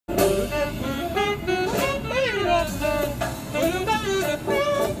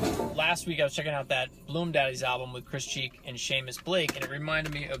last week I was checking out that Bloom Daddies album with Chris Cheek and Seamus Blake, and it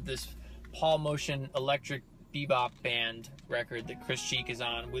reminded me of this Paul Motian electric bebop band record that Chris Cheek is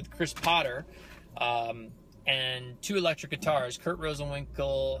on with Chris Potter, and two electric guitars, Kurt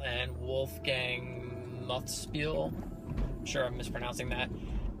Rosenwinkel and Wolfgang Muthspiel. I'm sure I'm mispronouncing that.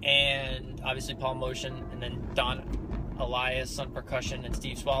 And obviously Paul Motian, and then Don Elias on percussion and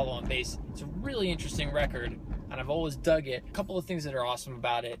Steve Swallow on bass. It's a really interesting record, and I've always dug it. A couple of things that are awesome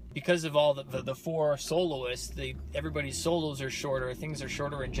about it, because of all the four soloists, everybody's solos are shorter, things are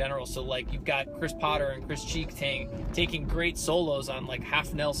shorter in general. So like you've got Chris Potter and Chris Cheek taking great solos on like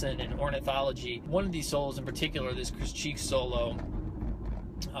Half Nelson and Ornithology. One of these solos in particular, this Chris Cheek solo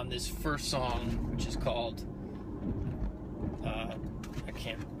on this first song, which is called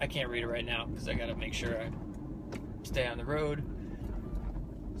I can't read it right now because I gotta make sure I stay on the road.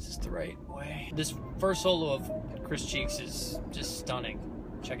 Is this the right way? This first solo of Chris Cheeks is just stunning.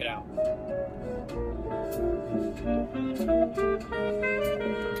 Check it out.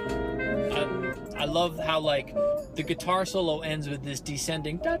 I love how like the guitar solo ends with this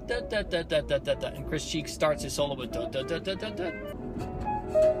descending da da da da da da da da, and Chris Cheeks starts his solo with da da da da da da.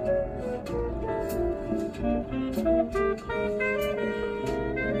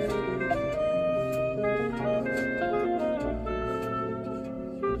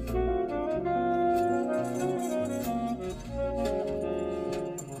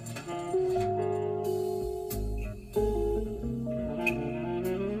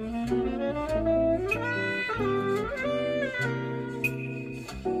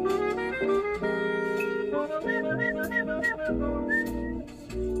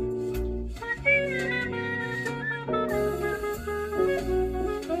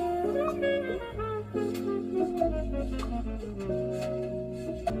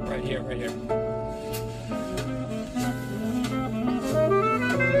 Right here, right here.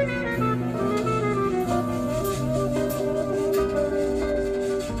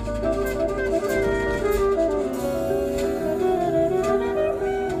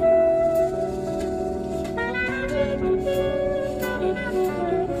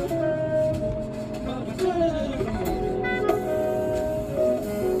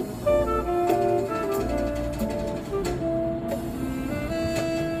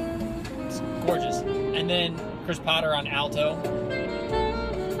 Gorgeous. And then Chris Potter on alto.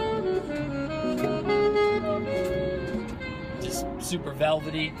 Just super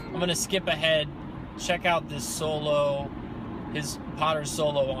velvety. I'm gonna skip ahead. Check out this solo, his Potter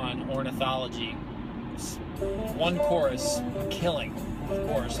solo on Ornithology. It's one chorus, killing, of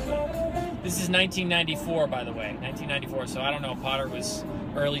course. But this is 1994, by the way. 1994, so I don't know, Potter was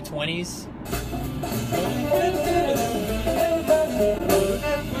early 20s.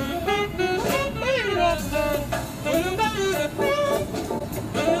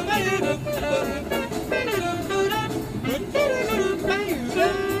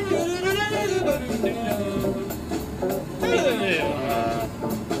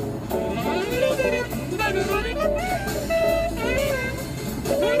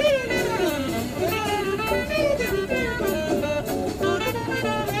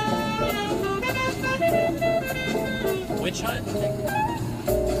 Witch hunt?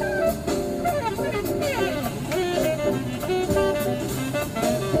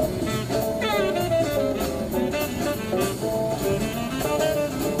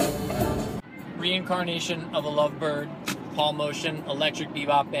 Reincarnation of a Lovebird, Paul Motian, electric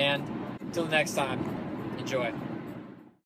bebop band. Until next time, enjoy.